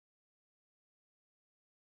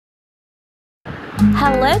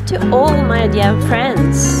Hello to all my dear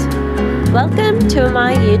friends. Welcome to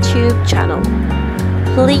my YouTube channel.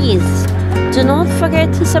 Please do not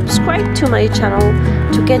forget to subscribe to my channel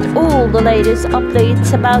to get all the latest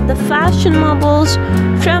updates about the fashion models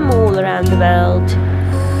from all around the world.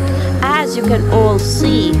 As you can all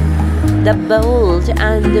see, the bold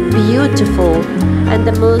and the beautiful and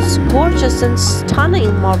the most gorgeous and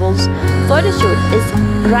stunning models photoshoot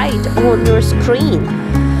is right on your screen.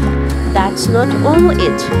 That's not all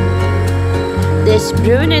it. This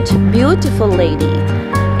brunette beautiful lady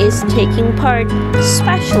is taking part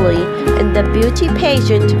especially in the beauty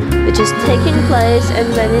pageant which is taking place in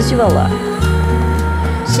Venezuela.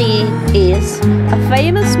 She is a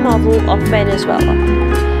famous model of Venezuela.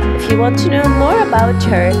 If you want to know more about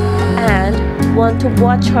her and want to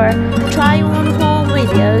watch her try-on haul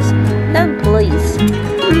videos, then please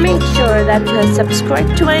make sure that you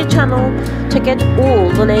subscribe to my channel to get all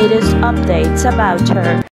the latest updates about her.